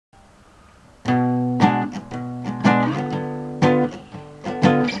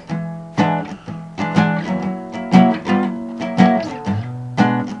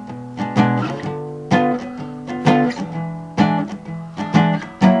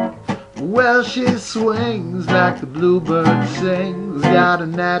Well, she swings like the bluebird sings. Got a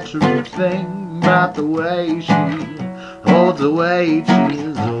natural thing about the way she holds the weight.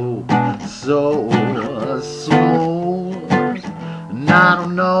 She's oh so smooth. And I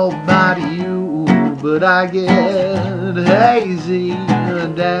don't know about you, but I get hazy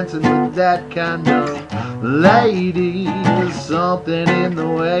dancing with that kind of lady. There's something in the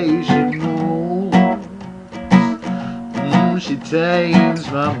way she moves. She tames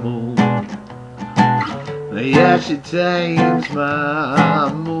my mood. Yeah, she tames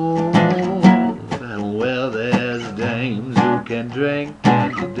my mood. Well, there's dames who can drink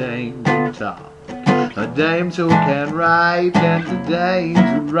and dames who talk. Dames who can write and dames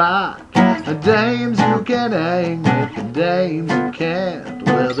who rock. Dames who can hang with and dames who can't.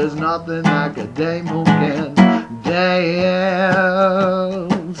 Well, there's nothing like a dame who can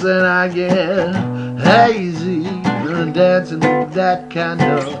dance. And I get hazy dancing with that kind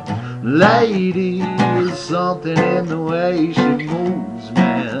of lady. There's something in the way she moves,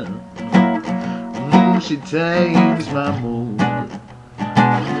 man. She tames my mood.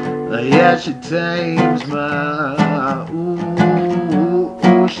 Yeah, she tames my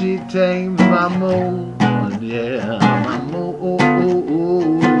ooh, she tames my mood. Yeah, my mood.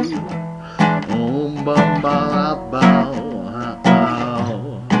 Ba ba ba,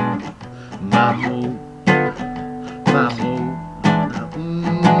 my mood, my mood,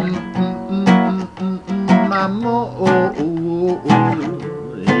 my mood.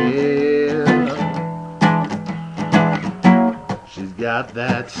 Yeah, she's got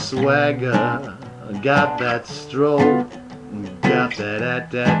that swagger, got that stroke, got that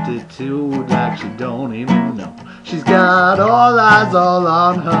attitude like she don't even know. She's got all eyes all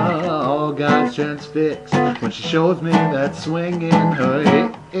on her, all guys transfixed when she shows me that swing in her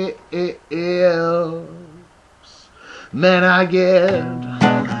hips. Man, I get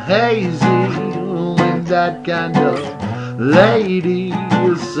hazy when that kind of lady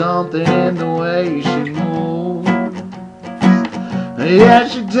is something in the way she moves. Yeah,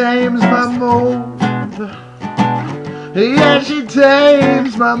 she tames my mood. Yeah, she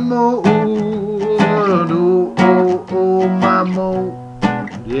tames my mood. Oh, oh, oh, my mood.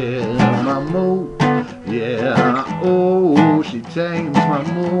 Yeah, my mood. Yeah, oh, she tames my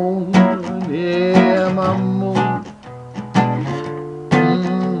mood. Yeah, my mood.